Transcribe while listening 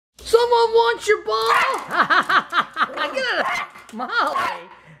Someone wants your ball? Get it, Molly.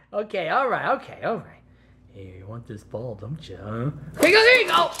 Okay, all right, okay, all right. Here, you want this ball, don't you? Huh? There you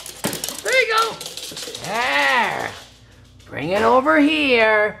go. There you go. There. Bring it over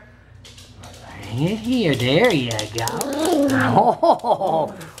here. Bring it here. There you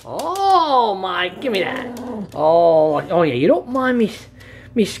go. Oh my! Give me that. Oh yeah. You don't mind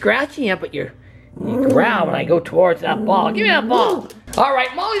me scratching it, but you growl when I go towards that ball. Give me that ball. All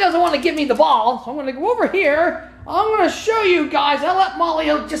right, Molly doesn't want to give me the ball, so I'm going to go over here. I'm going to show you guys. I let Molly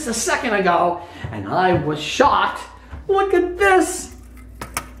out just a second ago, and I was shocked. Look at this.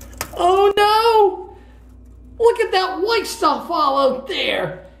 Oh no! Look at that white stuff all out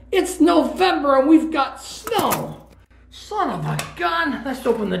there. It's November and we've got snow. Son of a gun. Let's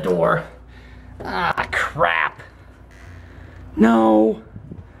open the door. Ah, crap. No.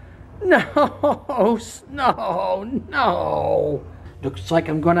 No, snow, no. Looks like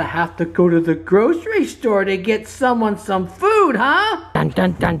I'm gonna have to go to the grocery store to get someone some food, huh? Dun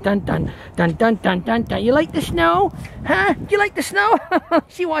dun dun dun dun dun dun dun dun dun. You like the snow? Huh? You like the snow?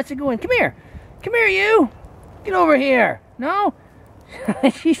 She wants to go in. Come here. Come here, you. Get over here. No?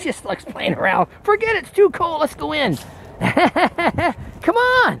 She just likes playing around. Forget it's too cold. Let's go in. Come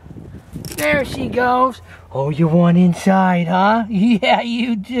on. There she goes. Oh, you want inside, huh? Yeah,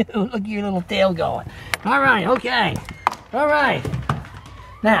 you do. Look at your little tail going. All right, okay. All right.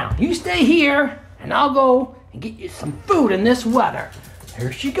 Now, you stay here, and I'll go and get you some food in this weather.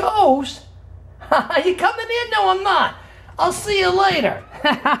 Here she goes. You coming in? No, I'm not. I'll see you later.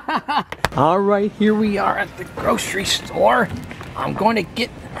 All right, here we are at the grocery store. I'm going to get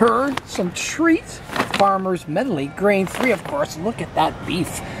her some treats. Farmer's Medley, grain-free, of course. Look at that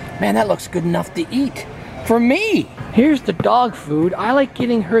beef. Man, that looks good enough to eat. For me. Here's the dog food. I like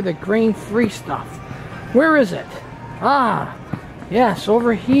getting her the grain-free stuff. Where is it? Ah, yes,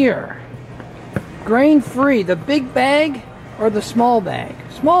 over here. Grain-free, the big bag or the small bag?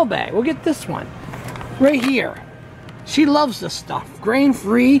 Small bag, we'll get this one. Right here. She loves this stuff.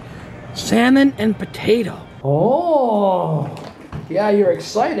 Grain-free, salmon and potato. Oh, yeah, you're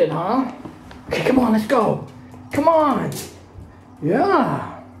excited, huh? Okay, come on, let's go. Come on.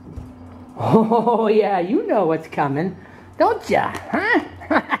 Yeah. Oh, yeah, you know what's coming, don't ya? Huh?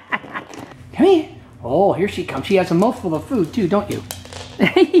 Come here. Oh, here she comes. She has a mouthful of food, too, don't you?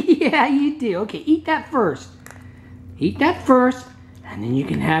 Yeah, you do. Okay, eat that first. Eat that first, and then you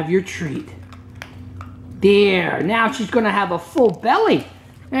can have your treat. There. Now she's going to have a full belly.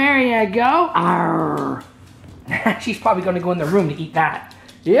 There you go. Arr. She's probably going to go in the room to eat that.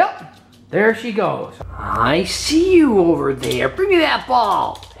 Yep. There she goes. I see you over there. Bring me that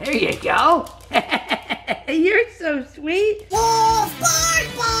ball. There you go. You're so sweet. Wolf, bark,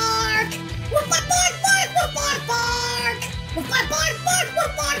 bark. Woof, bark, bark, bark, woof, bark, bark. Woof, bark, bark, bark,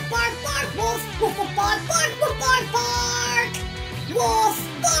 woof, bark,